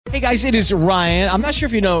Hey guys, it is Ryan. I'm not sure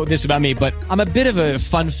if you know this about me, but I'm a bit of a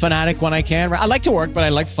fun fanatic when I can. I like to work, but I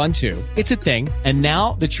like fun too. It's a thing. And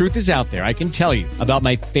now the truth is out there. I can tell you about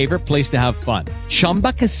my favorite place to have fun.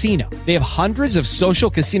 Chumba Casino. They have hundreds of social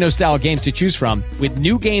casino style games to choose from with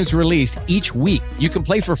new games released each week. You can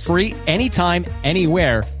play for free anytime,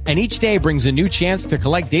 anywhere. And each day brings a new chance to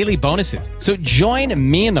collect daily bonuses. So join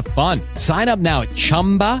me in the fun. Sign up now at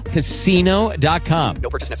ChumbaCasino.com. No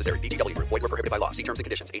purchase necessary. VGW. Void where prohibited by law. See terms and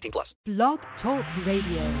conditions. 18+. Blog Talk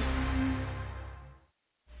Radio.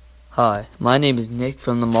 Hi, my name is Nick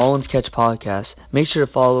from the Marlins Catch podcast. Make sure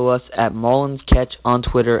to follow us at Marlins Catch on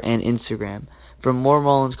Twitter and Instagram. For more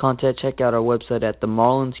Marlins content, check out our website at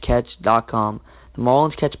themarlinscatch.com. The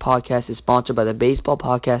Marlins Catch podcast is sponsored by the Baseball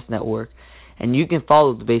Podcast Network, and you can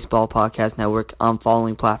follow the Baseball Podcast Network on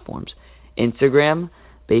following platforms: Instagram,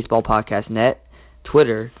 Baseball Podcast Net;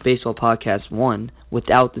 Twitter, Baseball Podcast 1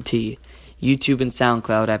 without the T; YouTube and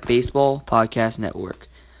SoundCloud at Baseball Podcast Network.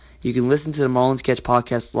 You can listen to the Marlins Catch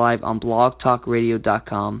podcast live on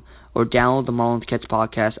blogtalkradio.com or download the Marlins Catch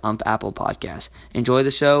podcast on Apple Podcasts. Enjoy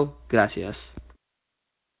the show. Gracias.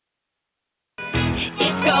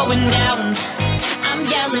 It's going down. I'm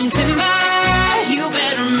yelling timber. You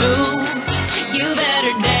better move. You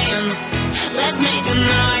better dance. Let's make a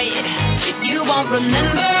night you won't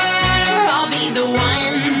remember. I'll be the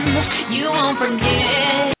one you won't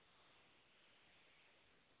forget.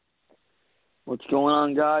 What's going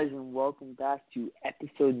on, guys, and welcome back to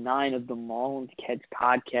episode 9 of the Marlins Catch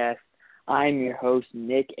podcast. I'm your host,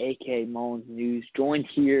 Nick, a.k.a. Marlins News, joined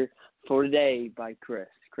here for today by Chris.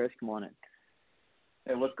 Chris, come on in.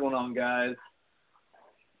 Hey, what's going on, guys?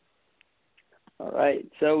 All right,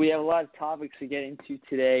 so we have a lot of topics to get into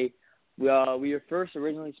today. We were first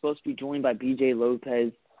originally supposed to be joined by B.J.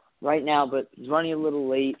 Lopez right now, but he's running a little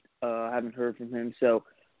late. I haven't heard from him, so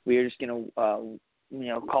we are just going to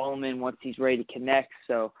call him in once he's ready to connect.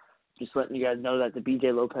 So just letting you guys know that the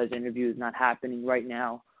B.J. Lopez interview is not happening right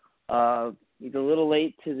now. He's a little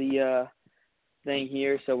late to the thing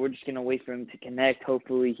here, so we're just going to wait for him to connect.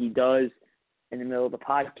 Hopefully he does in the middle of the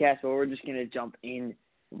podcast, or we're just going to jump in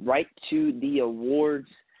right to the awards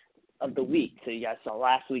of the week. So you guys saw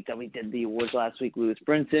last week that we did the awards last week. Lewis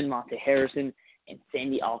Brinson, Monte Harrison, and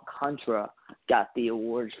Sandy Alcantara got the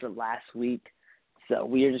awards for last week. So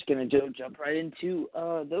we are just going to jump right into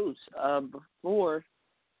those. Before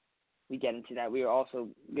we get into that, we are also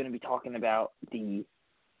going to be talking about the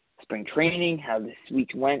spring training, how this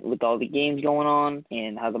week went with all the games going on,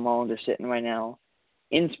 and how the Marlins are sitting right now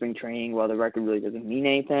in spring training. While the record really doesn't mean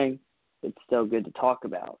anything, it's still good to talk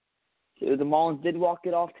about. So the Marlins did walk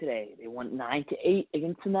it off today. They won 9-8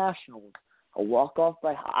 against the Nationals. A walk-off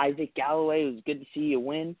by Isaac Galloway. It was good to see a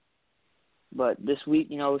win. But this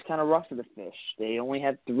week, it was kind of rough for the Fish. They only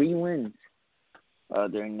had 3 wins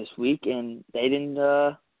during this week, and they didn't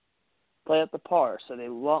play up the par. So they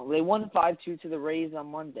won 5-2 to the Rays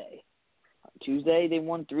on Monday. On Tuesday, they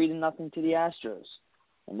won 3-0 to the Astros.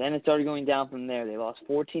 And then it started going down from there. They lost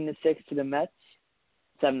 14-6 to the Mets,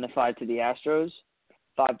 7-5 to the Astros,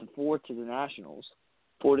 5-4 to the Nationals,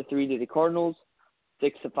 4-3 to the Cardinals,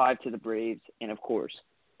 6-5 to the Braves, and, of course,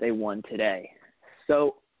 they won today.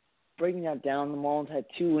 So breaking that down, the Marlins had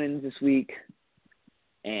 2 wins this week,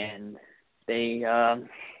 and they, of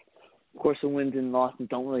course, the wins and losses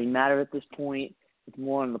don't really matter at this point. It's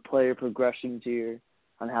more on the player progressions here,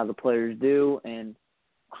 on how the players do. And,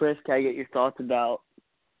 Chris, can I get your thoughts about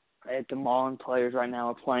if the Marlins players right now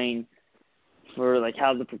are playing for,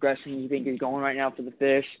 how the progression you think is going right now for the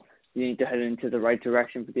Fish? You think they're headed into the right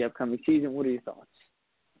direction for the upcoming season? What are your thoughts?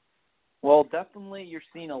 Well, definitely you're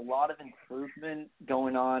seeing a lot of improvement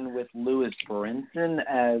going on with Lewis Brinson,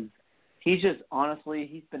 as he's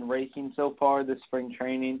been raking so far this spring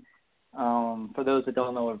training. For those that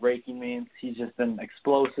don't know what raking means, he's just been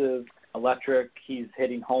explosive, electric. He's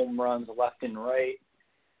hitting home runs left and right.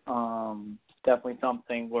 Definitely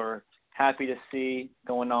something we're happy to see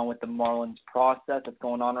going on with the Marlins process that's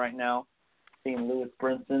going on right now. Seeing Lewis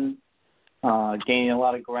Brinson gaining a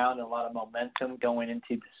lot of ground and a lot of momentum going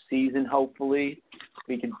into the season, hopefully.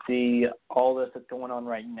 We can see all this that's going on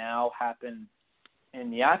right now happen in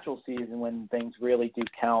the actual season when things really do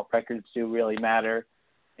count, records do really matter.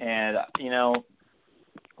 And,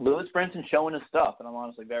 Lewis Brinson showing his stuff, and I'm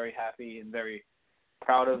honestly very happy and very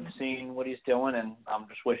proud of seeing what he's doing, and I'm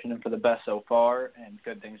just wishing him for the best so far and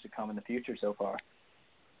good things to come in the future so far.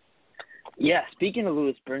 Yeah, speaking of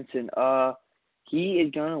Lewis Brinson, he is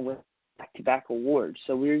going to win back-to-back awards.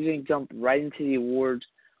 So we're going to jump right into the awards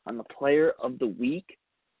on the Player of the Week,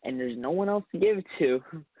 and there's no one else to give it to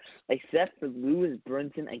except for Lewis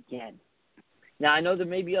Brinson again. Now, I know there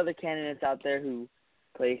may be other candidates out there who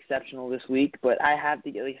play exceptional this week, but I have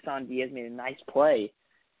to get Hassan Diaz made a nice play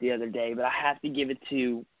the other day, but I have to give it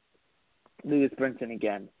to Lewis Brinson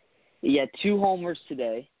again. He had 2 homers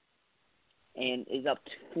today and is up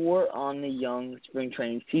to 4 on the young spring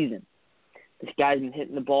training season. This guy's been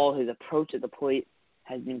hitting the ball. His approach at the plate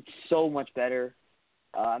has been so much better.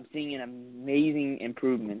 I'm seeing an amazing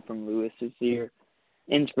improvement from Lewis this year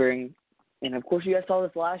in spring. And, of course, you guys saw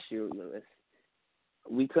this last year with Lewis.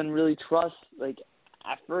 We couldn't really trust,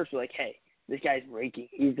 at first, we're like, hey, this guy's raking.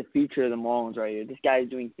 He's the future of the Marlins right here. This guy's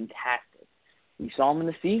doing fantastic. We saw him in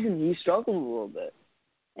the season. He struggled a little bit.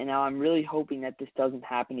 And now I'm really hoping that this doesn't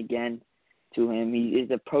happen again to him.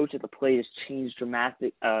 His approach at the plate has changed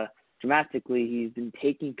dramatically. He's been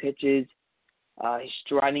taking pitches. He's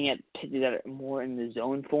striding at pitches that are more in the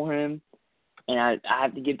zone for him. And I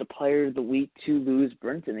have to give the player of the week to Lewis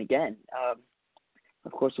Brinson again.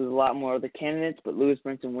 Of course, there's a lot more other candidates, but Lewis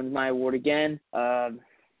Brinson wins my award again.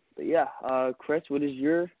 Chris, what is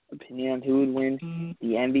your opinion on who would win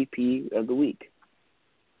the MVP of the week?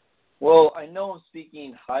 Well, I know I'm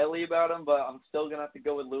speaking highly about him, but I'm still going to have to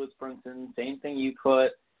go with Lewis Brinson. Same thing you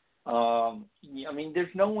put.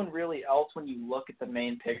 There's no one really else when you look at the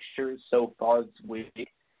main pictures so far this week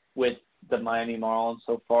with the Miami Marlins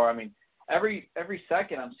so far. Every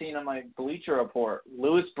second I'm seeing on my Bleacher Report,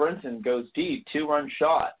 Lewis Brinson goes deep, 2-run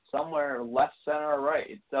shot, somewhere left, center, or right.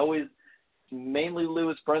 It's always mainly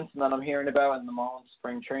Lewis Brinson that I'm hearing about in the Marlins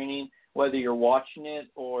spring training. Whether you're watching it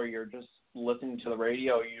or you're just listening to the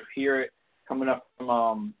radio, you hear it coming up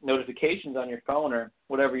from notifications on your phone or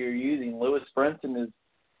whatever you're using. Lewis Brinson is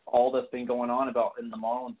all that's been going on about in the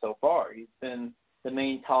Marlins so far. He's been the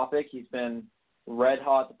main topic. He's been red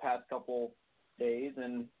hot the past couple days,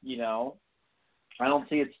 and I don't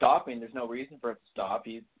see it stopping. There's no reason for it to stop.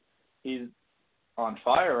 He's on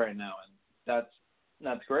fire right now, and that's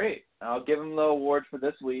great. I'll give him the award for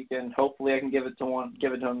this week, and hopefully I can give it to him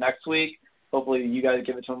next week. Hopefully you guys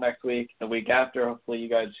give it to him next week, the week after. Hopefully you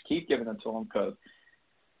guys keep giving it to him, because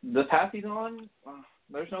the path he's on,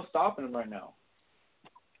 there's no stopping him right now.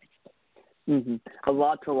 Mm-hmm. A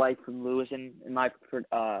lot to like from Lewis, and in my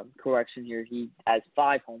correction here, he has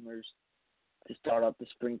 5 homers to start up the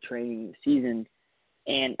spring training season.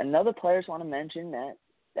 And another player I just want to mention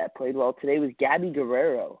that played well today was Gabby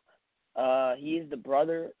Guerrero. He is the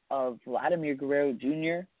brother of Vladimir Guerrero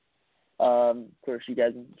Jr. Of course, you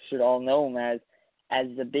guys should all know him as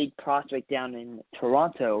the big prospect down in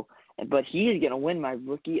Toronto. But he is going to win my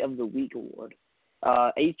Rookie of the Week award.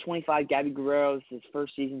 Age 25, Gabby Guerrero, this is his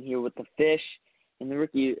first season here with the Fish. And the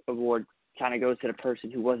Rookie award kind of goes to the person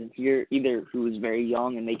who wasn't here, either who was very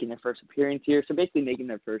young and making their first appearance here. So basically making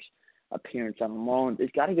their first appearance on the Marlins.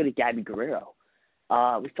 It's got to go to Gabby Guerrero.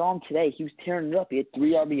 We saw him today. He was tearing it up. He had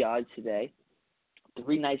 3 RBIs today,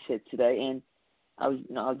 3 nice hits today, and I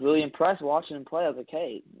was really impressed watching him play. I was like,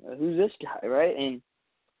 hey, who's this guy, right? And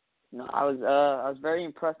I was very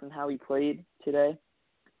impressed in how he played today,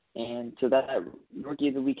 and so that Rookie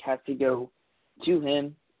of the Week has to go to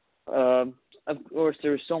him. Of course,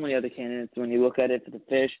 there were so many other candidates when you look at it for the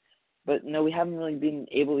Fish, but we haven't really been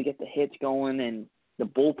able to get the hits going, and the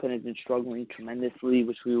bullpen has been struggling tremendously,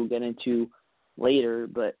 which we will get into later.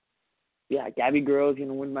 But yeah, Gabby Guerrero is going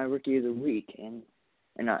to win my Rookie of the Week, and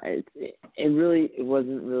it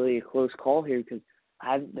wasn't really a close call here, because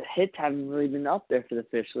the hits haven't really been up there for the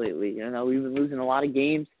Fish lately. We've been losing a lot of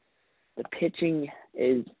games. The pitching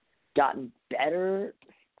is gotten better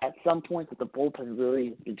at some point, but the bullpen really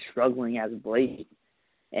has been struggling as of late,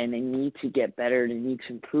 and they need to get better. They need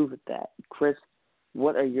to improve at that. Chris,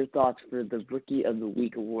 what are your thoughts for the Rookie of the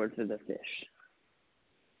Week award for the Fish?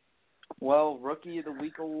 Well, Rookie of the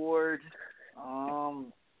Week award,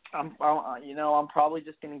 I'm probably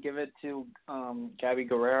just going to give it to Gabby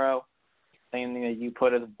Guerrero. Same thing that you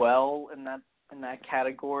put as well in that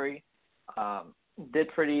category. Did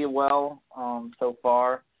pretty well so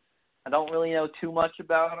far. I don't really know too much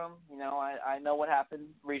about him. I know what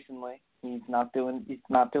happened recently. He's not doing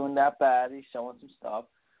that bad. He's showing some stuff.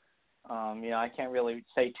 I can't really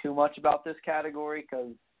say too much about this category,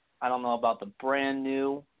 because I don't know about the brand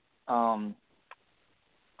new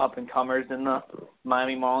up-and-comers in the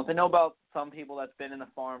Miami Marlins. I know about some people that's been in the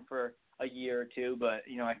farm for a year or two, but,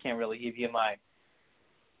 I can't really give you my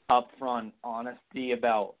upfront honesty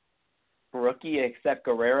about Rookie, except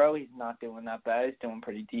Guerrero. He's not doing that bad. He's doing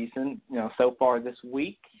pretty decent. So far this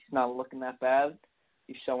week, he's not looking that bad.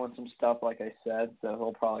 He's showing some stuff, like I said, so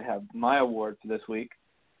he'll probably have my award for this week.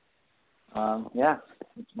 That's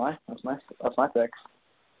my picks.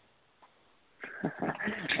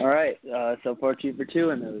 All right, so far 2 for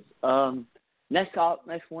 2 in those. Next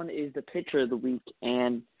one is the Pitcher of the Week,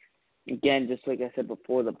 and again, just like I said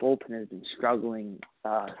before, the bullpen has been struggling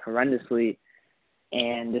horrendously,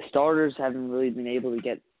 and the starters haven't really been able to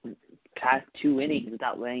get past 2 innings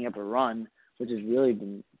without laying up a run, which has really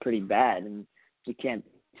been pretty bad, and you can't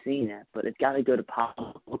see that. But it's got to go to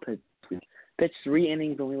Pablo Lopez. Pitched 3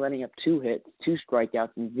 innings, only letting up 2 hits, 2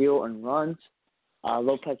 strikeouts, and 0 earned runs.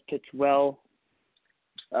 Lopez pitched well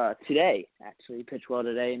today, actually. He pitched well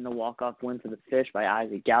today in the walk-off win for the Fish by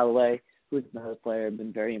Isaac Galloway, who's another player I've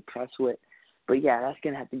been very impressed with. But, yeah, that's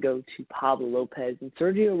going to have to go to Pablo Lopez. And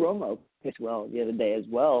Sergio Romo pitched well the other day as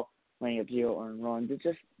well, laying up 0 earned runs. It's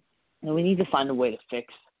just, we need to find a way to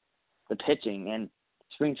fix the pitching. And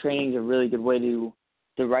spring training is a really good way to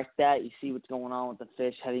direct that. You see what's going on with the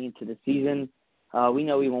Fish heading into the season. We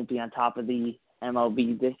know we won't be on top of the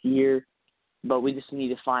MLB this year, but we just need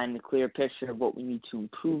to find a clear picture of what we need to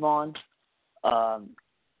improve on.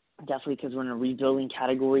 Definitely because we're in a rebuilding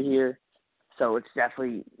category here. So it's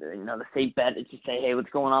definitely, the safe bet is to say, hey, what's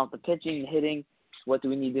going on with the pitching, the hitting? What do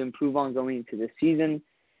we need to improve on going into this season?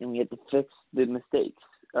 And we have to fix the mistakes.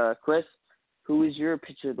 Chris, who is your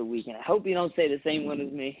pitcher of the week? And I hope you don't say the same one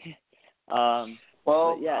as me.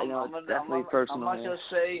 Well, yeah, it's definitely personal. I'm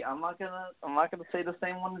not gonna say the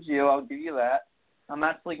same one as you. I'll give you that. I'm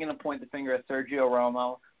actually gonna point the finger at Sergio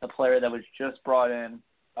Romo, the player that was just brought in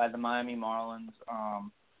by the Miami Marlins.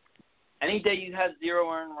 Any day you have 0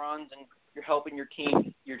 earned runs and you're helping your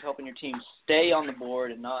team stay on the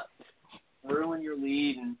board and not ruin your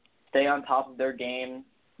lead and stay on top of their game.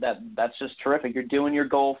 That's just terrific. You're doing your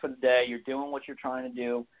goal for the day. You're doing what you're trying to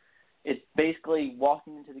do. It's basically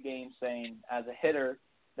walking into the game saying, as a hitter,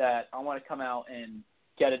 that I want to come out and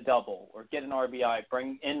get a double or get an RBI,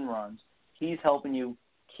 bring in runs. He's helping you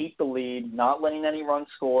keep the lead, not letting any runs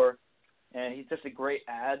score, and he's just a great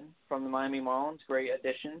add from the Miami Marlins, great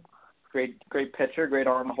addition, great pitcher, great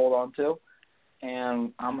arm to hold on to.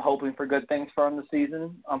 And I'm hoping for good things for him this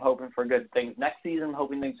season. I'm hoping for good things next season. I'm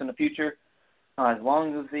hoping things in the future. As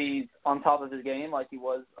long as he's on top of his game like he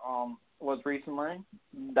was recently,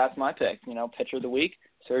 that's my pick. Pitcher of the week,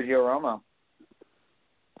 Sergio Romo.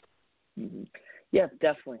 Mm-hmm. Yeah,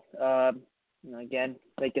 definitely. Again,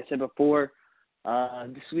 like I said before,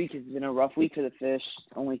 this week has been a rough week for the Fish.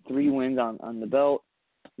 Only 3 wins on the belt.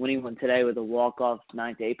 Winning one today with a walk-off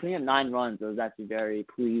 9-8, putting up 9 runs. I was actually very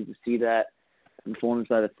pleased to see that performance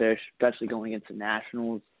by the Fish, especially going against the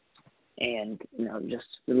Nationals. And, just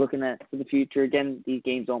looking at for the future. Again, these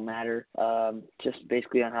games don't matter. Just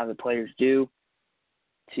basically on how the players do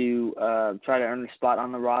to try to earn a spot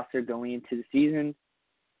on the roster going into the season.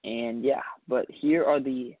 And, yeah, but here are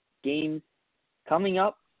the games coming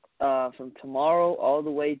up from tomorrow all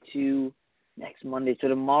the way to next Monday. So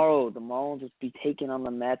tomorrow, the Marlins will be taking on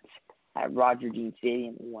the Mets at Roger Dean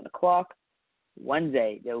Stadium at 1 o'clock.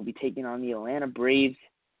 Wednesday, they will be taking on the Atlanta Braves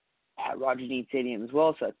at Roger Dean Stadium as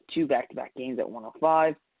well. So that's 2 back-to-back games at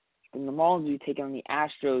 1:05. And the Marlins will be taking on the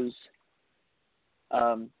Astros.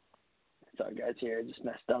 Sorry, guys, here. I just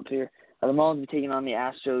messed up here. The Marlins will be taking on the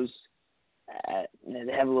Astros.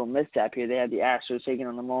 They have a little mishap here. They have the Astros taking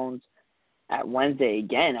on the Marlins at Wednesday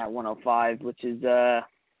again at 1:05, which is a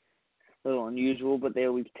little unusual, but they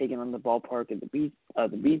will be taking on the ballpark at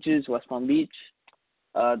the beaches, West Palm Beach.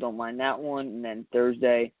 Don't mind that one. And then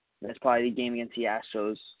Thursday, that's probably the game against the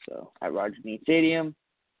Astros, so at Roger Dean Stadium.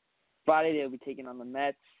 Friday, they'll be taking on the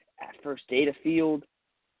Mets at First Data Field.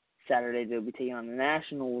 Saturday, they'll be taking on the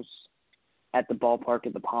Nationals at the ballpark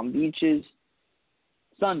at the Palm Beaches.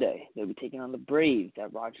 Sunday, they'll be taking on the Braves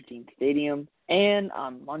at Roger Dean Stadium. And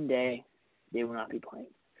on Monday, they will not be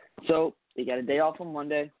playing. So they got a day off on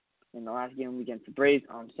Monday, and the last game will be against the Braves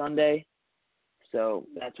on Sunday. So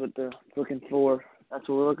that's what they're looking for. That's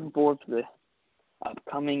what we're looking for the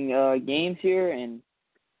upcoming games here, and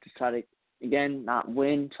just try to, again, not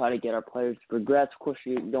win, try to get our players to progress. Of course,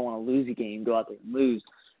 you don't want to lose a game, go out there and lose,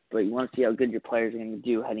 but you want to see how good your players are going to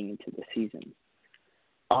do heading into the season.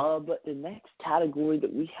 But the next category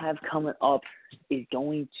that we have coming up is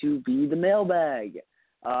going to be the mailbag.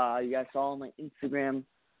 You guys saw on my Instagram,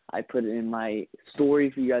 I put it in my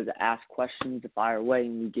story for you guys to ask questions to fire away,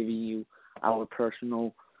 and we're giving you our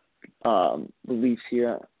personal beliefs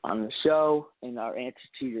here on the show and our answers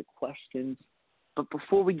to your questions. But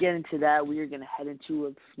before we get into that, we are going to head into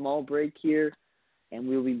a small break here, and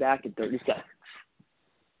we'll be back in 30 seconds.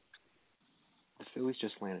 The Phillies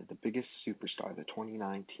just landed the biggest superstar of the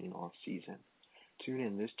 2019 offseason. Tune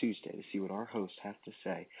in this Tuesday to see what our host has to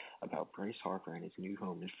say about Bryce Harper and his new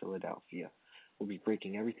home in Philadelphia. We'll be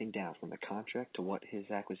breaking everything down from the contract to what his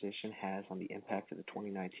acquisition has on the impact of the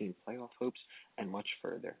 2019 playoff hopes and much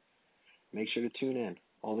further. Make sure to tune in.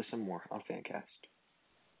 All this and more on Fancast.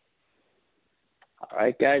 All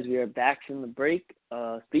right, guys, we are back from the break.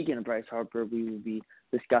 Speaking of Bryce Harper, we will be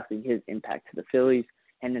discussing his impact to the Phillies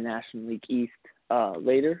and the National League East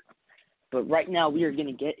later. But right now, we are going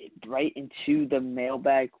to get right into the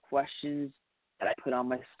mailbag questions that I put on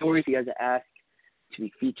my story. You guys are asked to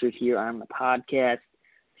be featured here on the podcast.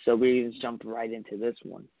 So we're going to jump right into this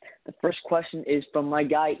one. The first question is from my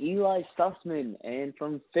guy, Eli Sussman, and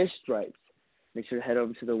from Fish Stripes. Make sure to head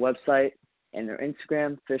over to the website and their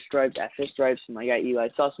Instagram, Fish Stripes, at Fish Stripes. My guy, Eli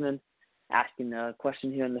Sussman, asking a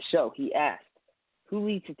question here on the show. He asked, who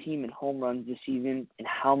leads the team in home runs this season, and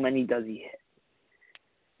how many does he hit?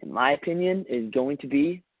 In my opinion, is going to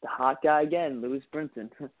be the hot guy again, Lewis Brinson.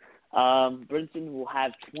 Brinson will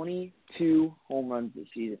have 22 home runs this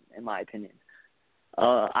season, in my opinion.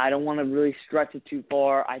 I don't want to really stretch it too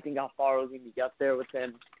far. I think Alfaro's going to be up there with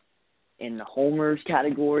him in the homers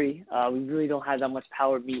category. We really don't have that much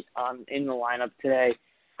power meat in the lineup today.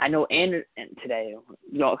 I know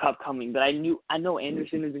upcoming, but I know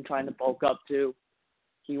Anderson has been trying to bulk up too.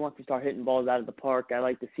 He wants to start hitting balls out of the park. I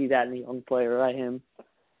like to see that in a young player like him.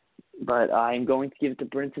 But I'm going to give it to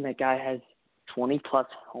Brinson. That guy has 20-plus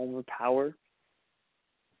homer power.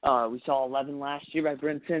 We saw 11 last year by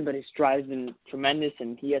Brinson, but his stride's been tremendous,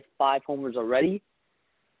 and he has 5 homers already.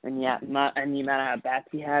 And the amount of bats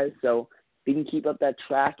he has. So if he can keep up that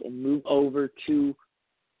track and move over to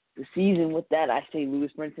the season with that, I say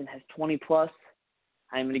Lewis Brinson has 20-plus.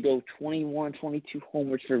 I'm going to go 21, 22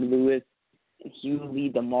 homers for Lewis, and he will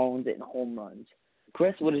lead the Marlins in home runs.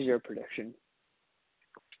 Chris, what is your prediction?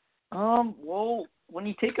 Well, when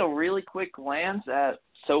you take a really quick glance at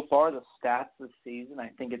so far the stats this season, I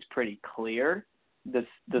think it's pretty clear. The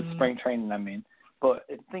spring training, I mean. But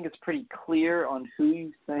I think it's pretty clear on who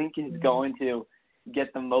you think is going to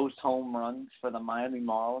get the most home runs for the Miami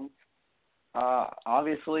Marlins.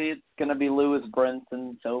 Obviously, it's going to be Lewis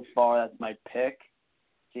Brinson so far. That's my pick.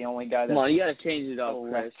 It's the only guy that's... Come on, you got to change it up,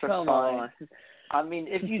 Chris. Come on. I mean,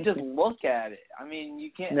 if you just look at it, I mean,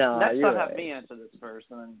 you can't... No, next you're time have right. me answer this first,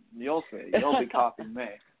 and you'll see. You'll be copying me.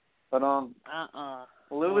 But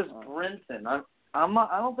Lewis Brinson, I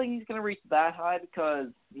don't think he's going to reach that high because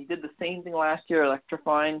he did the same thing last year,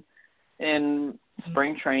 electrifying in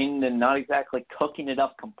spring training and not exactly cooking it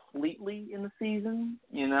up completely in the season,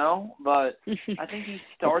 you know. But I think he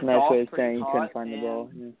starts off pretty hot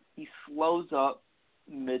and he slows up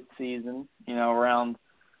mid-season, you know, around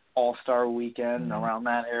All-Star weekend, around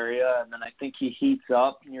that area. And then I think he heats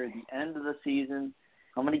up near the end of the season.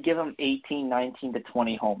 I'm going to give him 18, 19 to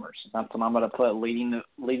 20 homers. That's what I'm going to put leading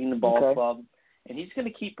the ball club. And he's going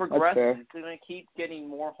to keep progressing. He's going to keep getting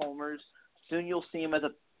more homers. Soon you'll see him as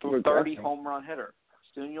a 30 home run hitter.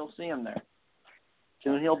 Soon you'll see him there.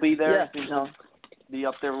 Soon he'll be there. Soon he'll be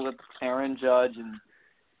up there with Aaron Judge and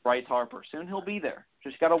Bryce Harper. Soon he'll be there.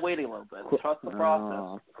 Just got to wait a little bit. Trust the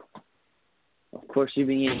process. Of course, you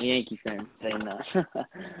being a Yankee fan saying that.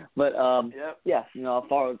 But, yeah, you know,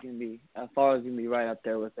 Alfaro's going to be right up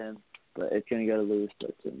there with him. But it's going to go to Lewis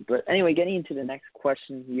Brinson. But anyway, getting into the next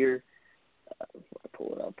question here. Before I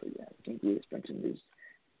pull it up, I think Lewis Brinson is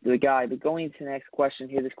the guy. But going into the next question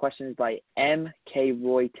here, this question is by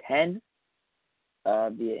MKRoy10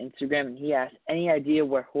 via Instagram, and he asked, any idea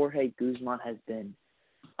where Jorge Guzman has been?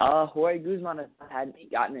 Jorge Guzman hadn't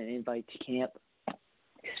gotten an invite to camp,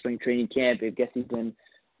 spring training camp. I guess he's been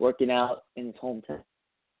working out in his hometown.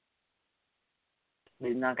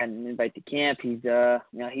 He's not gotten an invite to camp. He's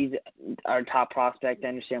he's our top prospect. I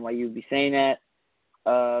understand why you would be saying that.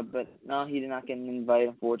 But no, he did not get an invite,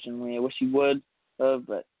 unfortunately. I wish he would have,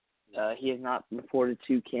 but he has not reported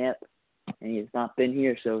to camp, and he has not been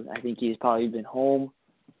here, so I think he's probably been home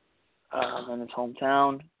in his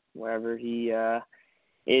hometown, wherever he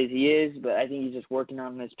is, but I think he's just working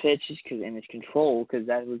on his pitches and his control, because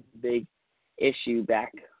that was the big issue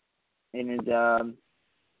back in his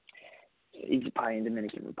he's probably in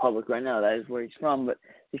Dominican Republic right now. That is where he's from. But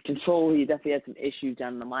his control, he definitely had some issues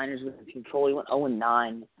down in the minors with his control. He went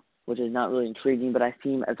 0-9, which is not really intriguing, but I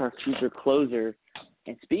see him as our future closer.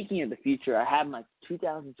 And speaking of the future, I have my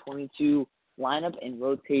 2022 lineup and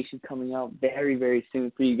rotation coming out very, very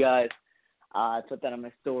soon for you guys. I put that on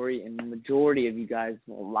my story, and the majority of you guys,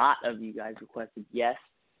 a lot of you guys requested yes.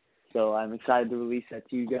 So I'm excited to release that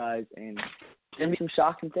to you guys. And there's going to be some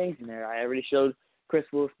shocking things in there. I already showed Chris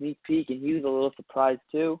a little sneak peek, and he was a little surprised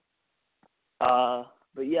too. But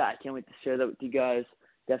yeah, I can't wait to share that with you guys.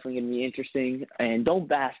 Definitely going to be interesting. And don't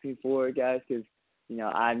bash me for it, guys, because, you know,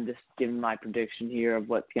 I'm just giving my prediction here of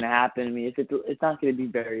what's going to happen. I mean, it's not going to be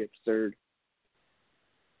very absurd.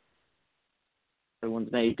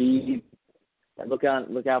 Everyone's may be. Look out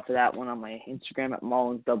for that one on my Instagram at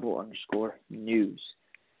Marlins_news.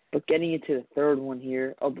 But getting into the third one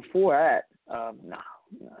here. Oh, before that, no,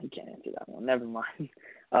 you can't answer that one. Never mind.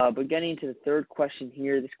 But getting into the third question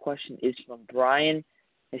here, this question is from Brian.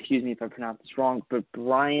 Excuse me if I pronounced this wrong, but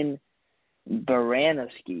Brian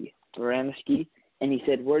Baranowski. And he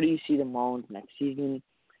said, where do you see the Marlins next season?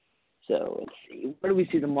 So let's see. Where do we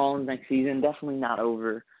see the Marlins next season? Definitely not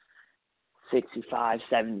over 65,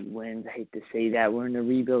 70 wins. I hate to say that. We're in the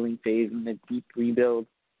rebuilding phase, in the deep rebuild.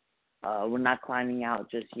 We're not climbing out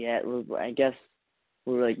just yet. I guess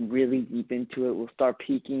we're like really deep into it. We'll start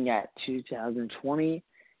peaking at 2020.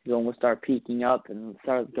 Then we'll start peaking up and we'll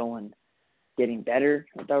start getting better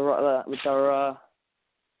with our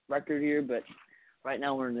record here. But right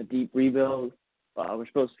now we're in a deep rebuild. We're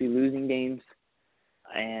supposed to be losing games.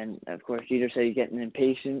 And, of course, Jeter said he's getting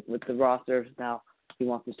impatient with the roster. Now he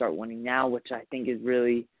wants to start winning now, which I think is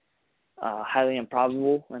really highly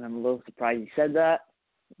improbable. And I'm a little surprised he said that,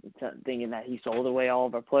 thinking that he sold away all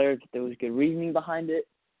of our players. There was good reasoning behind it.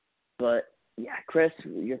 But, yeah, Chris,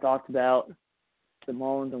 your thoughts about the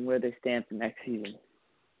Marlins and where they stand for next season?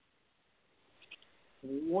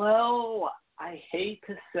 Well, I hate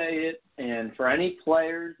to say it, and for any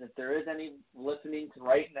players, if there is any listening to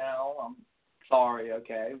right now, I'm sorry,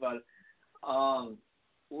 okay? But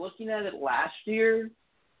looking at it last year,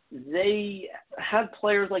 they had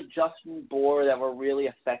players like Justin Bour that were really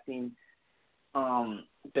affecting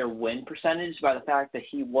their win percentage by the fact that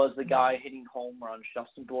he was the guy hitting home runs.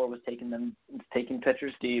 Justin Bour was taking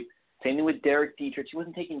pitchers deep. Same thing with Derek Dietrich. He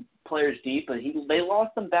wasn't taking players deep, but they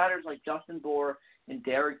lost some batters like Justin Bour and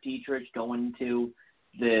Derek Dietrich going into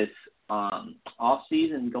this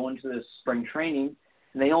offseason, going to this spring training.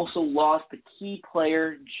 And they also lost the key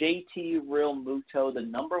player, JT Realmuto, the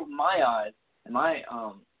number of my eyes, he's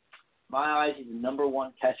the number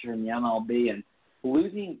one catcher in the MLB. And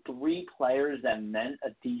losing three players that meant a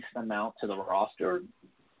decent amount to the roster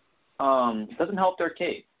doesn't help their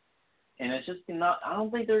case. And it's just not – I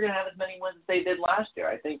don't think they're going to have as many wins as they did last year.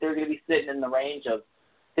 I think they're going to be sitting in the range of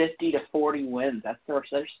 50 to 40 wins. That's their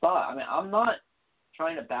spot. I mean, I'm not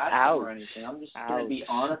trying to bash them or anything. I'm just going to be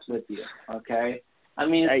honest with you, okay? I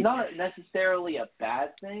mean, it's not necessarily a bad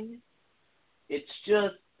thing. It's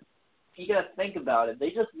just you got to think about it. They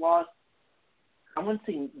just lost – I wouldn't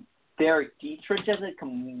say Derek Dietrich as a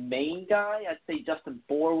main guy. I'd say Justin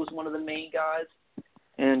Bour was one of the main guys.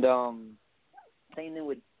 And same thing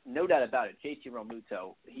with – no doubt about it, JT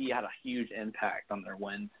Realmuto, he had a huge impact on their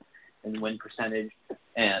wins and win percentage.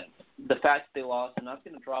 And the fact that they lost, and that's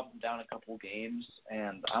going to drop them down a couple games.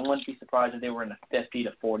 And I wouldn't be surprised if they were in the 50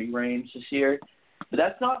 to 40 range this year. But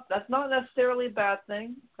that's not necessarily a bad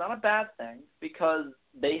thing. It's not a bad thing because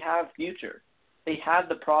they have future. They have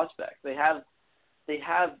the prospects. They have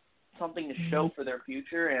something to show for their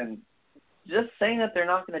future. And just saying that they're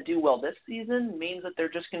not going to do well this season means that they're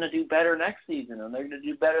just going to do better next season, and they're going to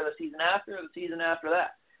do better the season after or the season after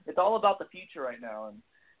that. It's all about the future right now, and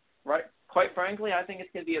quite frankly, I think it's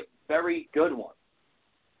going to be a very good one.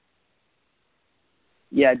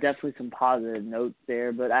 Yeah, definitely some positive notes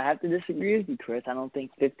there, but I have to disagree with you, Chris. I don't think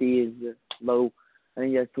 50 is low. I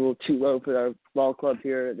think that's a little too low for our ball club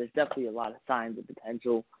here. There's definitely a lot of signs of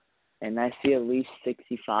potential, and I see at least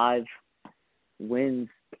 65 wins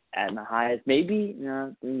at my highest. Maybe,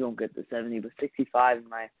 no, we don't get to 70, but 65 is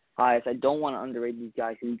my highest. I don't want to underrate these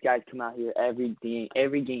guys because these guys come out here every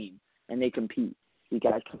game, and they compete. These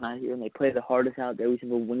guys come out here and they play the hardest out. They always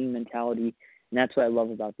have a winning mentality, and that's what I love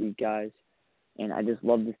about these guys. And I just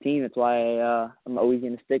love this team. That's why I'm always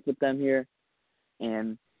going to stick with them here.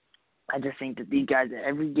 And I just think that these guys at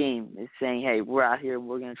every game is saying, hey, we're out here and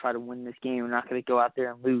we're going to try to win this game. We're not going to go out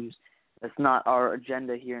there and lose. That's not our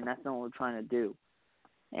agenda here, and that's not what we're trying to do.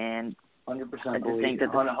 And 100% I just think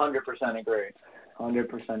that 100% agree.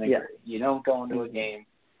 100% agree. Yeah. You don't go into a game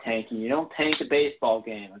tanking. You don't tank a baseball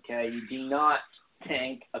game, okay? You do not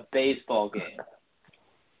tank a baseball game.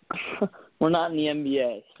 We're not in the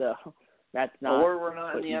NBA, so that's not. Or we're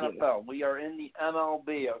not in the NFL. We are in the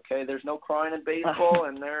MLB, okay? There's no crying in baseball,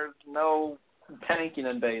 and there's no tanking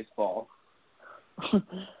in baseball.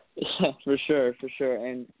 Yeah, for sure.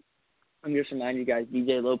 And I'm just reminding you guys,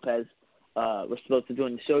 BJ Lopez was supposed to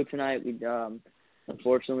join the show tonight. We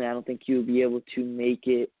unfortunately, I don't think he will be able to make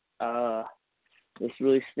it. This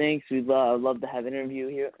really stinks. I'd love to have an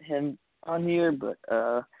interview him on here, but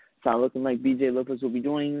it's not looking like BJ Lopez will be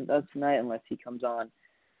joining us tonight unless he comes on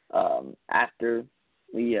after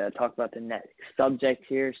we talk about the next subject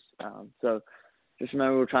here. So just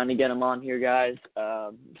remember, we're trying to get him on here, guys.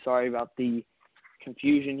 Sorry about the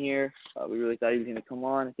confusion here. We really thought he was going to come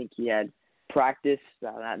on. I think he had practice.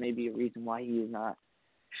 That may be a reason why he has not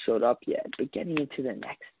showed up yet. But getting into the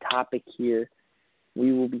next topic here,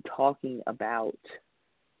 we will be talking about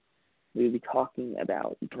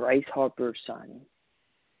Bryce Harper signing.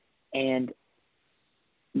 And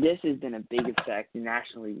this has been a big effect in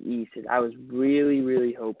National League East. I was really,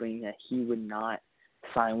 really hoping that he would not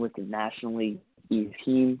sign with the National League East.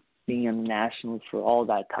 He being in the Nationals for all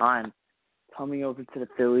that time, coming over to the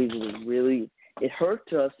Phillies, it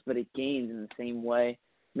hurt us, but it gained in the same way.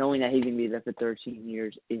 Knowing that he's going to be there for 13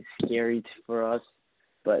 years is scary for us.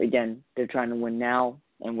 But again, they're trying to win now,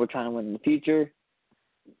 and we're trying to win in the future.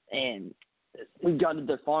 And we gutted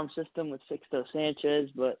their farm system with Sixto Sanchez,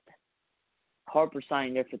 but Harper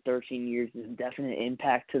signing there for 13 years is a definite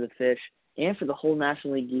impact to the Fish and for the whole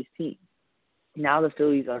National League East team. Now the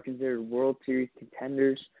Phillies are considered World Series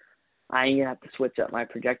contenders. I ain't going to have to switch up my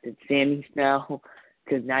projected standings now,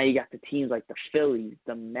 because now you got the teams like the Phillies,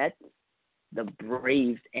 the Mets, the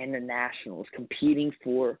Braves, and the Nationals competing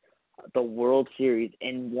for the World Series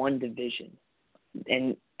in one division.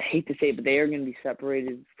 And I hate to say it, but they are going to be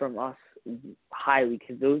separated from us highly,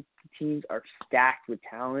 because those teams are stacked with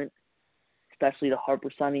talent. Especially the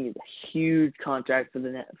Harper signing is a huge contract for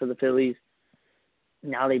the Phillies.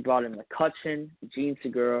 Now they brought in McCutchen, Gene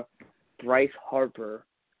Segura, Bryce Harper,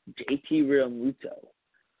 JT Realmuto.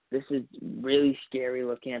 This is really scary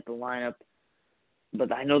looking at the lineup.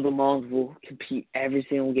 But I know the Marlins will compete every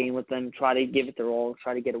single game with them, try to give it their all,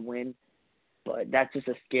 try to get a win. But that's just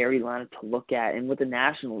a scary lineup to look at. And with the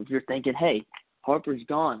Nationals, you're thinking, hey, Harper's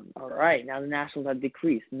gone. All right, now the Nationals have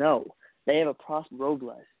decreased. No, they have a Prosper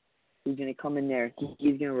Robles who's going to come in there.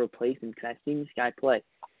 He's going to replace him, because I've seen this guy play.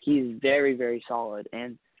 He's very, very solid.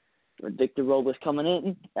 And with Victor Robles coming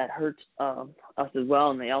in, that hurts us as well.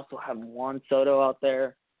 And they also have Juan Soto out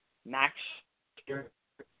there, Max. They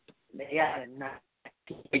got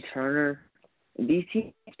Turner. These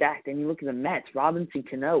teams are stacked. And you look at the Mets, Robinson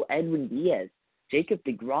Cano, Edwin Diaz, Jacob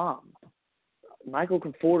deGrom, Michael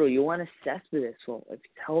Conforto, Yoenis Cespedes, if he's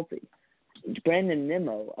healthy, Brandon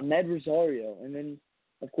Nimmo, Ahmed Rosario, and then,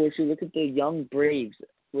 of course, you look at the young Braves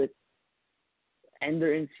with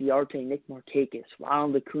Ender Inciarte, Nick Markakis,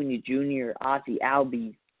 Ronald Acuna Jr., Ozzie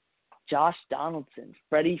Albies, Josh Donaldson,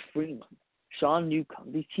 Freddie Freeman, Sean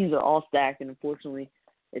Newcomb. These teams are all stacked, and unfortunately,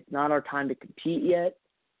 it's not our time to compete yet.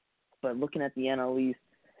 But looking at the NL East,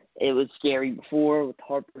 it was scary before. With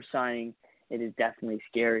Harper signing, it is definitely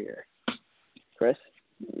scarier. Chris,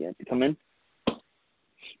 you have to come in.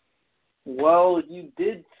 Well, you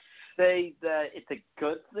did say that it's a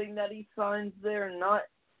good thing that he signs there. Not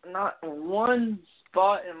one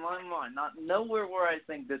spot in my mind. Nowhere where I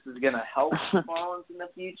think this is going to help the Marlins in the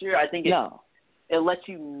future. I think it lets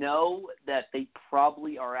you know that they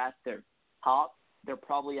probably are at their top. They're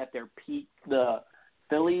probably at their peak. The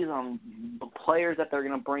Phillies, the players that they're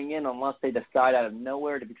going to bring in, unless they decide out of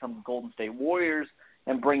nowhere to become the Golden State Warriors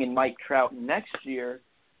and bring in Mike Trout next year.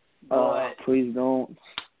 But, please don't.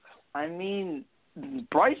 I mean,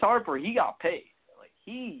 Bryce Harper, he got paid. Like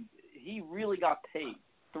he really got paid.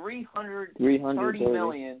 $330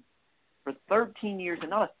 million for 13 years and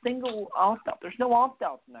not a single opt-out. There's no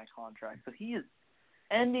opt-outs in that contract. So he is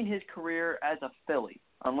ending his career as a Philly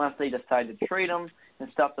unless they decide to trade him and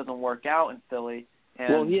stuff doesn't work out in Philly.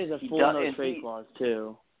 And well, he has a full no-trade clause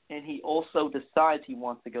too. And he also decides he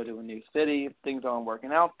wants to go to a new city if things aren't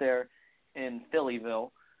working out there in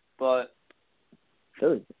Phillyville. But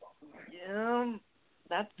Phillyville.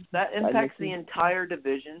 That impacts the entire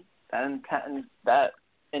division. That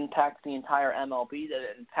impacts the entire MLB.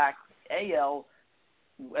 That impacts AL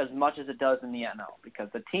as much as it does in the NL, because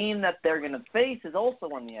the team that they're going to face is also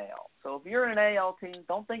in the AL. So if you're in an AL team,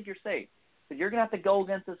 don't think you're safe, because you're going to have to go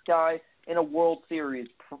against this guy in a World Series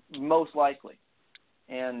most likely.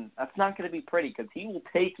 And that's not going to be pretty, because he will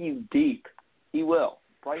take you deep. He will.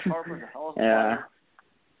 Bryce Harper's a hell of a player.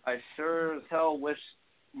 I sure as hell wish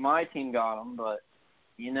my team got him, but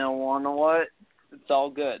you know what? It's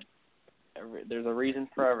all good. There's a reason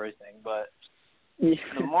for everything. But the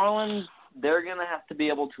Marlins, they're going to have to be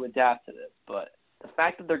able to adapt to this. But the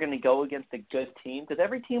fact that they're going to go against a good team, because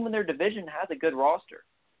every team in their division has a good roster.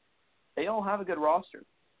 They all have a good roster.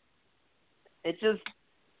 It's just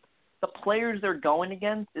the players they're going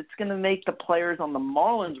against, it's going to make the players on the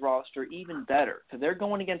Marlins roster even better, because they're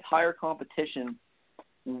going against higher competition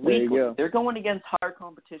weekly. They're going against higher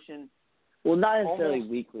competition. Well, not necessarily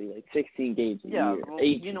weekly, like 16 games a year. Well,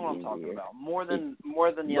 you know what I'm talking about. More than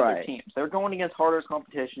the other teams. They're going against harder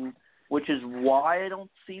competition, which is why I don't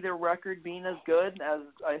see their record being as good as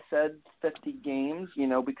I said, 50 games,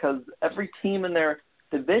 because every team in their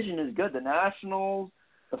division is good. The Nationals,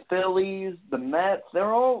 the Phillies, the Mets, they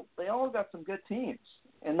all got some good teams.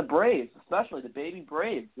 And the Braves, especially the baby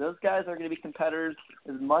Braves. Those guys are going to be competitors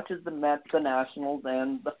as much as the Mets, the Nationals,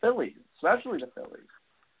 and the Phillies, especially the Phillies.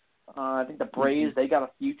 I think the Braves, they got a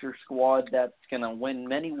future squad that's going to win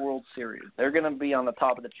many World Series. They're going to be on the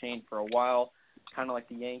top of the chain for a while, kind of like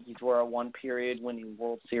the Yankees were at one period, winning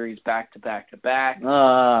World Series back to back to back.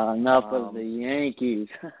 Enough of the Yankees.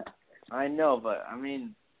 I know, but I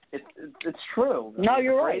mean, it's true. No,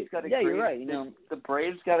 you're right. You're right. You know, the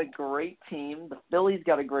Braves got a great team. The Phillies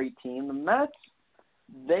got a great team. The Mets,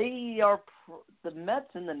 the Mets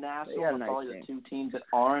and the Nationals are probably the two teams that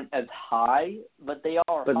aren't as high, but they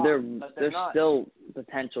are. But they're not. Still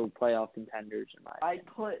potential playoff contenders in my opinion.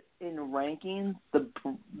 I put in rankings the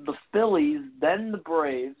Phillies, then the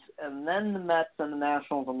Braves, and then the Mets and the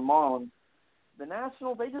Nationals and the Marlins. The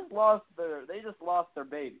Nationals, they just lost their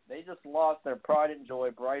baby. They just lost their pride and joy,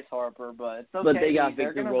 Bryce Harper, but it's okay. But they got They're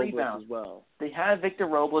Victor gonna Robles rebound. as well. They have Victor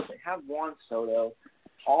Robles. They have Juan Soto.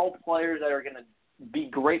 All players that are going to be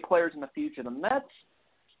great players in the future. The Mets,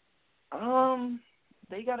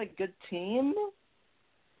 they got a good team,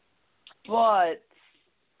 but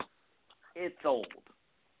it's old.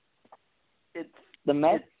 It's the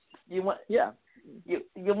Mets. You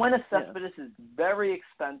win a Cespedes is very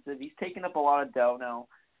expensive. He's taking up a lot of dough now.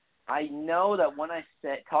 I know that when I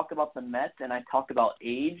talk about the Mets and I talk about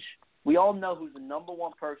age, we all know who's the number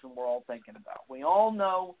one person we're all thinking about. We all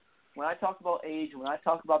know when I talk about age, when I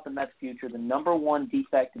talk about the Mets' future, the number one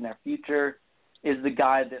defect in their future is the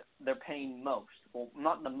guy that they're paying most. Well,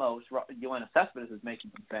 not the most. Yoenis Cespedes is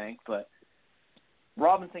making some bank, but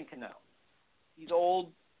Robinson Cano. He's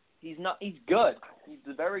old. He's not. He's good. He's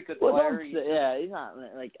a very good player. He's not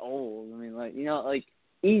like old. I mean, like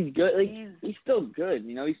he's good. Like he's still good.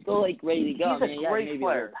 You know, he's still like ready to go. He's a great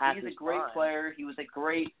player. He's a great player. He was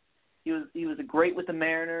great with the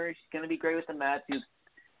Mariners. He's going to be great with the Mets.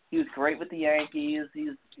 He was great with the Yankees.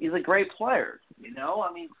 He's a great player. You know,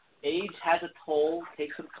 I mean, age has a toll,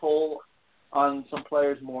 takes a toll on some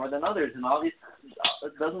players more than others, and obviously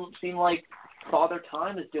it doesn't seem like Father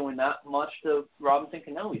Time is doing that much to Robinson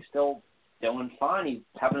Cano. He's still doing fine. He's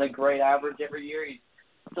having a great average every year. He's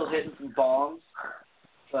still hitting some bombs.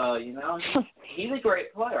 So, you know, he's a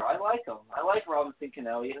great player. I like him. I like Robinson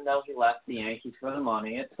Cano, even though he left the Yankees for the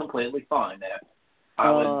money. It's completely fine.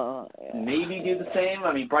 I would maybe do the same.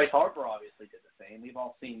 I mean, Bryce Harper obviously did the same. We've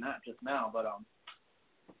all seen that just now. But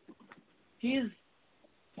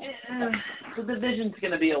the division's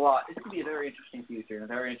going to be a lot. It's going to be a very interesting future and a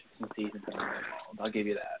very interesting season for the Marlins. I'll give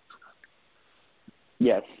you that.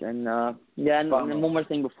 Yes, and one more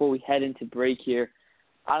thing before we head into break here.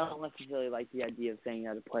 I don't necessarily like the idea of saying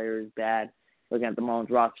that a player is bad. Looking at the Marlins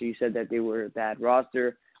roster, you said that they were a bad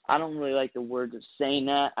roster. I don't really like the words of saying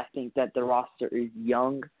that. I think that the roster is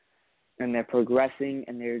young, and they're progressing,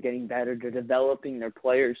 and they're getting better. They're developing their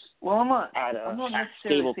players. Well, I'm not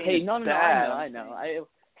stable pace. No, I know. It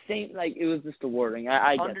was just the wording.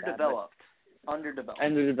 I get underdeveloped. That.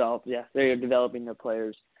 Underdeveloped, yes. They're developing their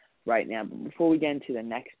players right now. But before we get into the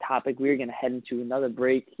next topic, we're going to head into another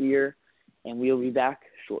break here, and we'll be back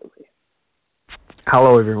shortly.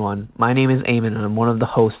 Hello, everyone. My name is Eamon, and I'm one of the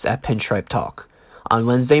hosts at Pinstripe Talk. On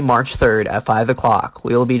Wednesday, March 3rd at 5 o'clock,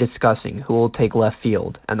 we will be discussing who will take left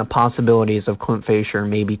field and the possibilities of Clint Frazier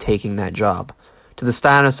maybe taking that job, to the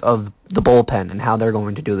status of the bullpen and how they're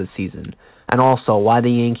going to do this season, and also why the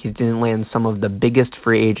Yankees didn't land some of the biggest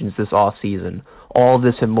free agents this offseason. All of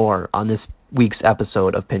this and more on this week's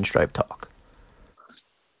episode of Pinstripe Talk.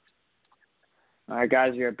 All right,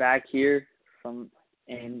 guys, we are back here from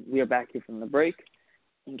the break.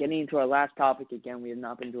 And getting into our last topic, again, we have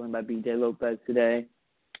not been joined by BJ Lopez today.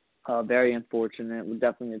 Very unfortunate. We're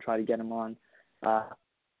definitely going to try to get him on. I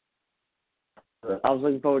was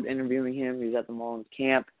looking forward to interviewing him. He was at the Marlins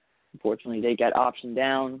camp. Unfortunately, they got optioned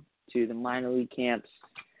down to the minor league camps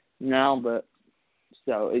now, but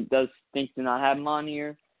so it does stink to not have him on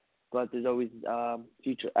here, but there's always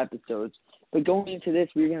future episodes. But going into this,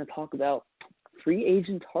 we're going to talk about free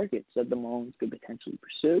agent targets that the Marlins could potentially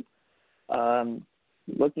pursue.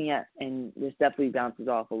 Looking at, and this definitely bounces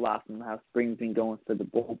off a lot from how spring's been going for the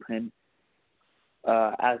bullpen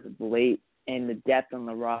as of late, and the depth on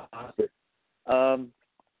the roster.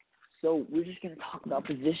 So we're just going to talk about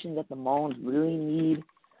positions that the Marlins really need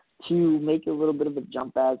to make a little bit of a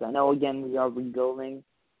jump as. I know, again, we are rebuilding,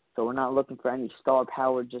 so we're not looking for any star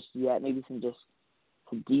power just yet. Maybe some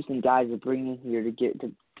decent guys to bring in here to get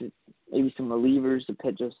to maybe some relievers to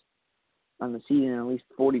pitch us on the season at least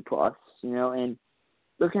 40+, and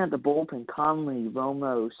looking at the bullpen, Conley,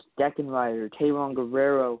 Romo, Steckenrider, Tayron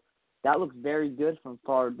Guerrero, that looks very good from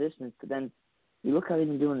far distance. But then you look how they've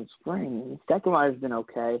been doing in spring. Steckenrider's been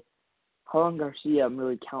okay. Harlan Garcia, I'm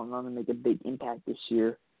really counting on to make a big impact this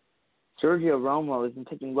year. Sergio Romo has been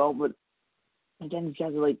pitching well, but again, these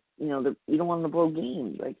guys are like, you don't want them to blow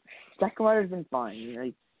games. Like, Steckenrider's been fine.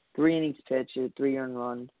 Like, 3 innings pitched, a 3-earned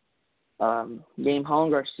run. Game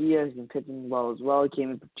Harlan Garcia has been pitching well as well. He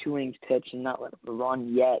came in for 2 innings pitched and not let up a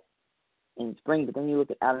run yet in spring. But then you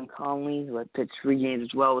look at Adam Conley, who had pitched 3 games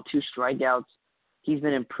as well with 2 strikeouts. He's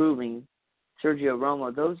been improving. Sergio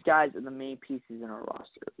Romo, those guys are the main pieces in our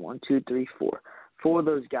roster. 1, 2, 3, 4. 4 of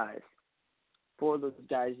those guys. 4 of those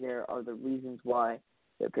guys there are the reasons why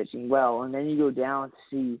they're pitching well. And then you go down to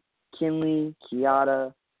see Kinley,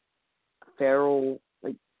 Chiata, Farrell.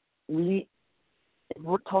 Like, if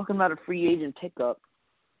we're talking about a free agent pickup,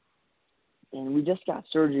 and we just got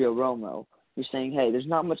Sergio Romo, you're saying, hey, there's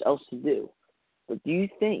not much else to do. But do you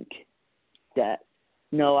think that,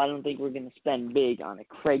 no, I don't think we're going to spend big on a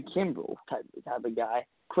Craig Kimbrell type of guy.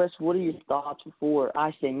 Chris, what are your thoughts before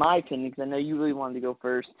I say my opinion, because I know you really wanted to go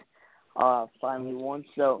first finally once.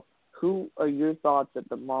 So who are your thoughts that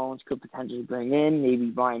the Marlins could potentially bring in?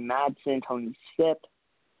 Maybe Ryan Madsen, Tony Sipp,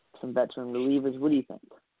 some veteran relievers. What do you think?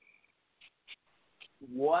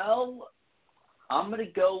 Well, I'm going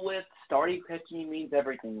to go with starting pitching means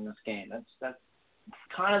everything in this game. That's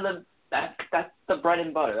kind of that's the bread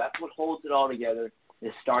and butter. That's what holds it all together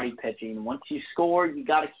is starting pitching. Once you score, you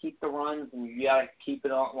got to keep the runs and you got to keep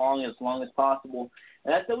it long as possible.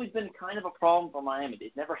 And that's always been kind of a problem for Miami. They've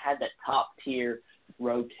never had that top tier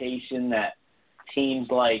rotation that teams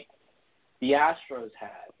like the Astros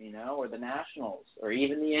had, or the Nationals, or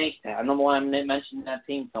even the Yankees had. I don't know why I'm mentioning that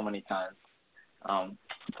team so many times.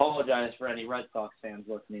 Apologize for any Red Sox fans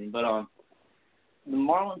listening, but the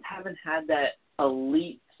Marlins haven't had that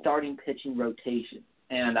elite starting pitching rotation,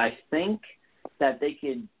 and I think that they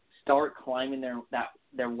could start climbing their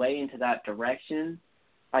way into that direction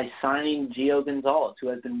by signing Gio Gonzalez, who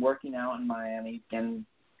has been working out in Miami and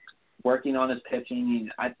working on his pitching.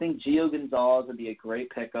 I think Gio Gonzalez would be a great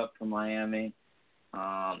pickup for Miami.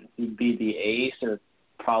 He'd be the ace or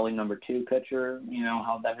probably number 2 pitcher,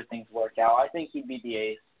 how everything's worked out. I think he'd be the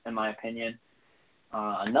ace, in my opinion.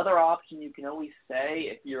 Another option you can always say,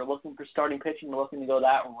 if you're looking for starting pitching, you're looking to go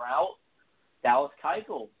that route, Dallas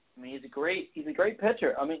Keuchel. I mean, he's a great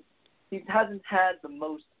pitcher. I mean, he hasn't had the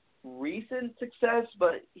most recent success,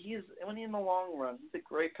 but when he's in the long run, he's a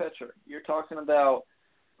great pitcher. You're talking about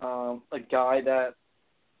a guy that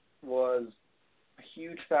was a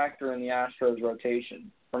huge factor in the Astros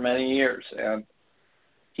rotation for many years, and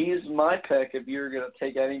he's my pick if you're going to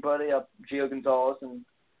take anybody up Gio Gonzalez and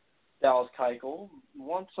Dallas Keuchel.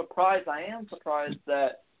 I am surprised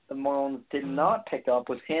that the Marlins did not pick up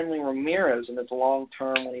was Hanley Ramirez in his long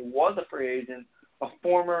term when he was a free agent, a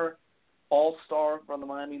former all-star from the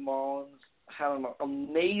Miami Marlins, had an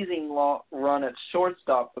amazing run at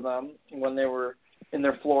shortstop for them when they were in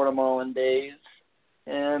their Florida Marlin days,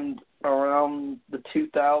 and around the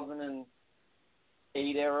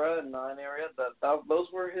 2008 era and 9 era,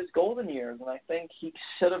 those were his golden years, and I think he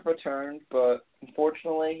should have returned, but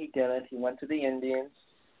unfortunately he didn't. He went to the Indians.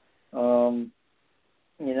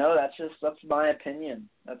 That's my opinion.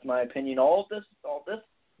 That's my opinion. All this,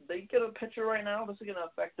 they get a pitcher right now. This is going to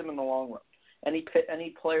affect them in the long run. Any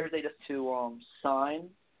players they just to sign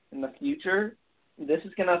in the future, this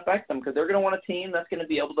is going to affect them because they're going to want a team that's going to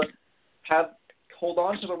be able to hold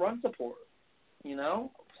on to the run support.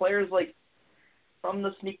 Players like from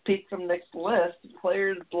the sneak peek from next list,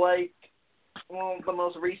 players like the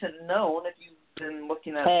most recent known. If you've been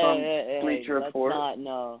looking at Bleacher Report,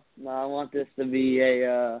 no. I want this to be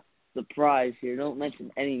a surprise here. Don't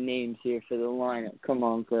mention any names here for the lineup. Come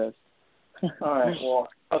on, Chris. All right. Well,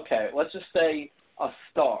 okay. Let's just say a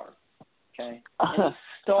star. Okay. And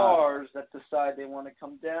stars that decide they want to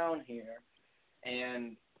come down here,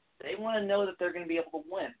 and they want to know that they're going to be able to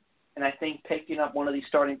win. And I think picking up one of these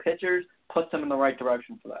starting pitchers puts them in the right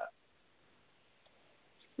direction for that.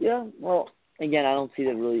 Yeah. Well, again, I don't see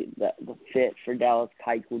the fit for Dallas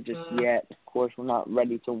Keuchel just yet. Of course, we're not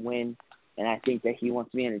ready to win, and I think that he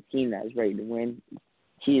wants to be on a team that is ready to win.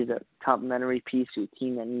 He is a complementary piece to a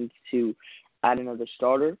team that needs to add another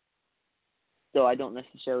starter. So I don't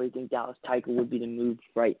necessarily think Dallas Keuchel would be the move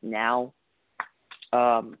right now.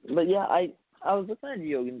 But yeah, I was looking at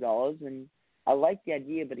Gio Gonzalez, and I like the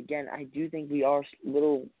idea. But again, I do think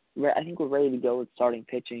I think we're ready to go with starting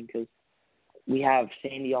pitching because we have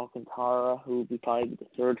Sandy Alcantara, who will be probably the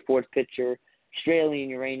 3rd, 4th pitcher. Australian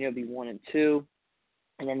Urania will be 1 and 2.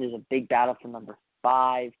 And then there's a big battle for number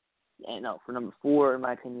 5. For number 4, in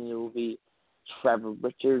my opinion, it will be Trevor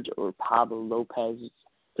Richards or Pablo Lopez,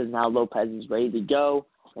 because now Lopez is ready to go.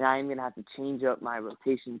 And I am going to have to change up my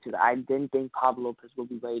rotation because I didn't think Pablo Lopez will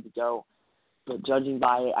be ready to go. But judging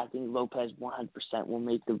by it, I think Lopez 100% will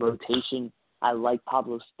make the rotation. I like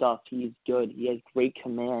Pablo's stuff. He's good. He has great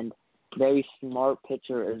command. Very smart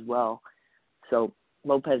pitcher as well. So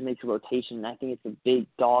Lopez makes a rotation. I think it's a big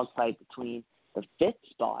dogfight between the fifth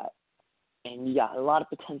spot. And you got a lot of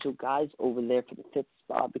potential guys over there for the fifth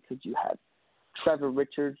spot because you have Trevor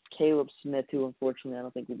Richards, Caleb Smith, who unfortunately I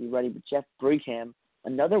don't think will be ready, but Jeff Brigham,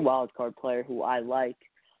 another wild card player who I like.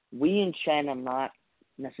 Wei Chen, I'm not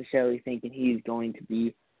necessarily thinking he's going to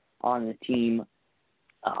be on the team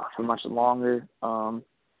for much longer.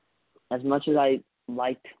 As much as I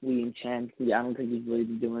liked Wei Chen, I don't think he's really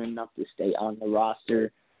been doing enough to stay on the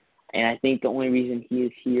roster. And I think the only reason he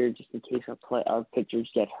is here, just in case our pitchers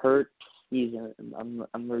get hurt, he's an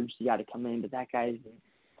emergency guy to come in, but that guy's been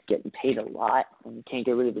getting paid a lot and he can't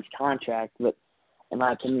get rid of his contract. But in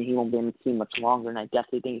my opinion, he won't be on the team much longer, and I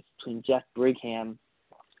definitely think it's between Jeff Brigham,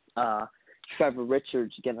 Trevor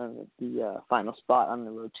Richards getting the final spot on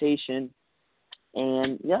the rotation.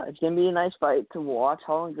 And, yeah, it's going to be a nice fight to watch.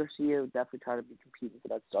 Harlan Garcia would definitely try to be competing for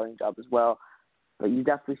that starting job as well. But you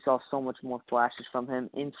definitely saw so much more flashes from him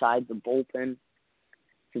inside the bullpen.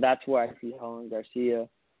 So that's where I see Harlan Garcia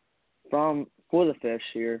for the fish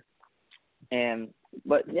here.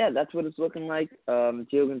 But, yeah, that's what it's looking like.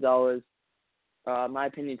 Gio Gonzalez, in my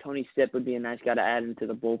opinion, Tony Stipp would be a nice guy to add into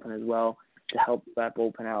the bullpen as well to help that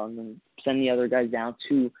bullpen out and then send the other guys down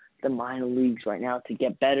to the minor leagues right now to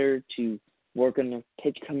get better, to work on their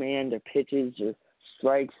pitch command, their pitches, or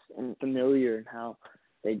strikes, and familiar and how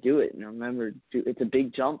they do it. And remember, it's a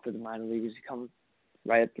big jump for the minor leaguers to come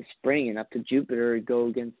right up to spring and up to Jupiter and go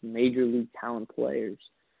against major league talent players.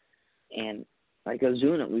 And like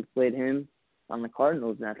Ozuna, we've played him on the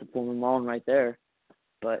Cardinals, and that's a full Marlin right there.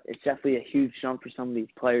 But it's definitely a huge jump for some of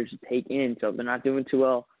these players to take in. So if they're not doing too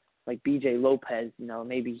well, like B.J. Lopez,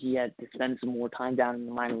 maybe he had to spend some more time down in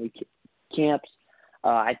the minor league camps.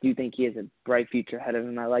 I do think he has a bright future ahead of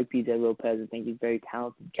him. I like B.J. Lopez. I think he's a very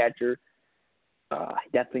talented catcher. He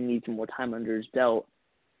definitely needs some more time under his belt.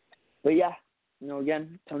 But, yeah,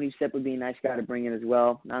 again, Tony Stipp would be a nice guy to bring in as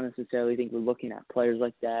well. Not necessarily think we're looking at players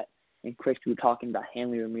like that. And Chris, we were talking about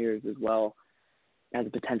Hanley Ramirez as well as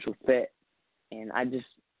a potential fit. And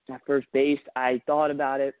at first base, I thought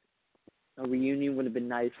about it. A reunion would have been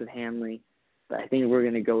nice with Hanley. But I think we're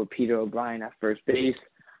going to go with Peter O'Brien at first base.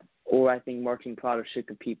 Or I think Martin Prado should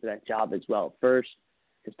compete for that job as well first.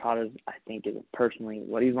 Because Prado, I think, is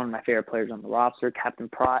he's one of my favorite players on the roster, Captain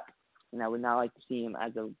Pratt. And I would not like to see him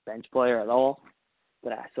as a bench player at all.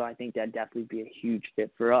 So I think that'd definitely be a huge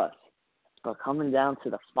fit for us. But coming down to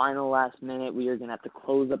the final last minute, we are going to have to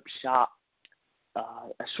close up shop.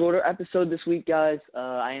 A shorter episode this week, guys.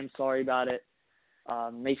 I am sorry about it.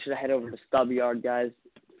 Make sure to head over to StubYard, guys,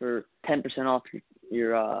 for 10% off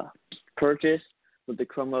your purchase with the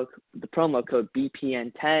promo code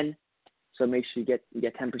BPN10. So make sure you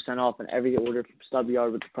get 10% off on every order from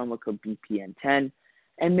StubYard with the promo code BPN10.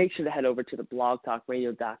 And make sure to head over to the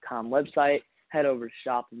blogtalkradio.com website. Head over to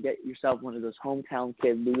shop and get yourself one of those Hometown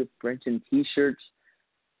Kid Louis Brinson t-shirts.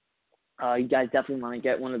 You guys definitely want to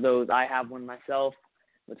get one of those. I have one myself,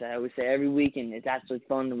 which I always say every week, and it's actually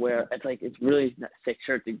fun to wear. It's really a sick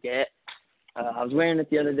shirt to get. I was wearing it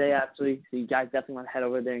the other day, actually, so you guys definitely want to head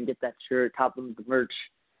over there and get that shirt, top of the merch.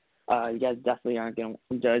 You guys definitely don't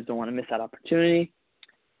want to miss that opportunity.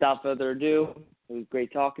 Without further ado, it was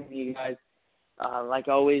great talking to you guys. Like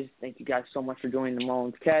always, thank you guys so much for joining the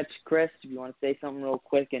Marlins Catch. Chris, if you want to say something real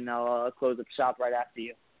quick, and I'll close up shop right after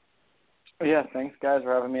you. Yeah, thanks, guys,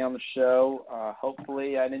 for having me on the show.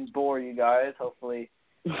 Hopefully I didn't bore you guys. Hopefully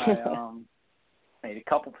I made a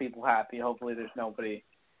couple people happy. Hopefully there's nobody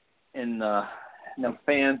no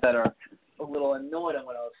fans that are a little annoyed at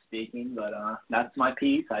what I was speaking, but that's my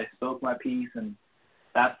piece. I spoke my piece, and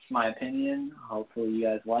that's my opinion. Hopefully you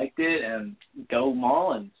guys liked it, and go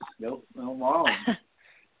Marlins. Go Marlins.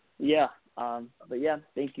 Yeah. But, yeah,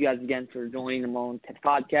 thank you guys again for joining the Marlins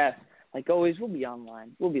podcast. Like always, we'll be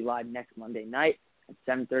online. We'll be live next Monday night at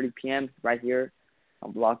 7:30 p.m. right here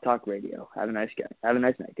on Blog Talk Radio. Have a nice night,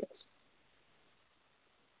 guys.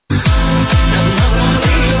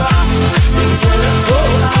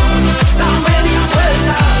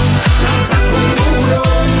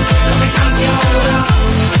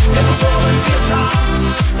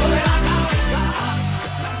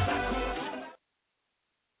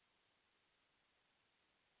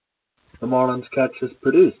 The Marlins Catch is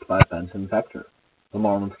produced by Benson Vector. The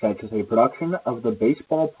Marlins Catch is a production of the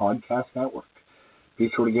Baseball Podcast Network.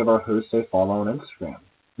 Be sure to give our host a follow on Instagram,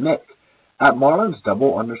 Nick at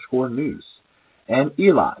Marlins_news, and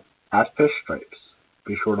Eli at Fish Stripes.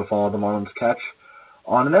 Be sure to follow the Marlins Catch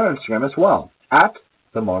on their Instagram as well, at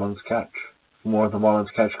the Marlins Catch. For more of the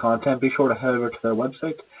Marlins Catch content, be sure to head over to their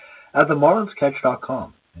website at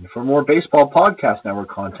themarlinscatch.com. And for more Baseball Podcast Network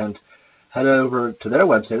content, head over to their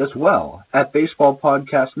website as well at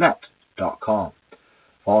baseballpodcastnet.com.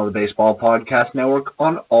 Follow the Baseball Podcast Network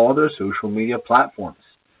on all their social media platforms.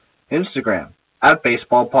 Instagram at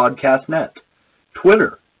Baseball Podcast Net.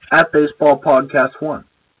 Twitter at Baseball Podcast 1.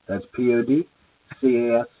 That's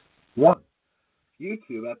PODCAS 1.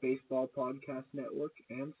 YouTube at Baseball Podcast Network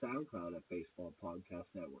and SoundCloud at Baseball Podcast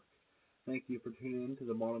Network. Thank you for tuning in to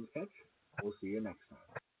the Marlins Catch. We'll see you next time.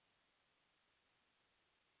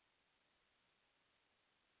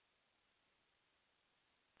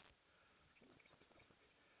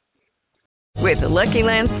 With the Lucky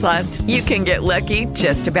Land Slots, you can get lucky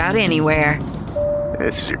just about anywhere.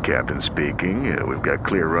 This is your captain speaking. We've got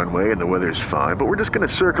clear runway and the weather's fine, but we're just going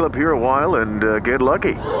to circle up here a while and get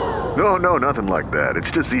lucky. No, nothing like that. It's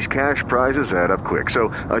just these cash prizes add up quick. So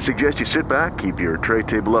I suggest you sit back, keep your tray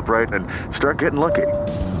table upright, and start getting lucky.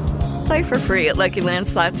 Play for free at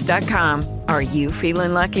LuckyLandSlots.com. Are you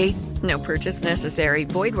feeling lucky? No purchase necessary.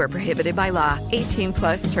 Void where prohibited by law.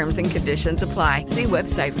 18+ terms and conditions apply. See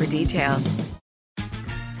website for details.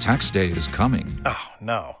 Tax day is coming. Oh,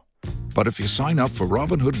 no. But if you sign up for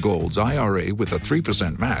Robinhood Gold's IRA with a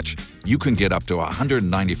 3% match, you can get up to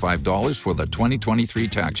 $195 for the 2023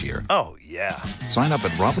 tax year. Oh, yeah. Sign up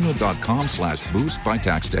at Robinhood.com/boost by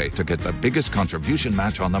tax day to get the biggest contribution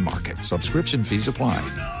match on the market. Subscription fees apply.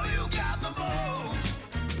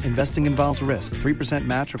 Investing involves risk. 3%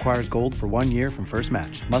 match requires gold for 1 year from first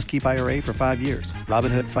match. Must keep IRA for 5 years.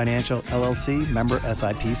 Robinhood Financial, LLC, member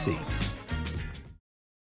SIPC.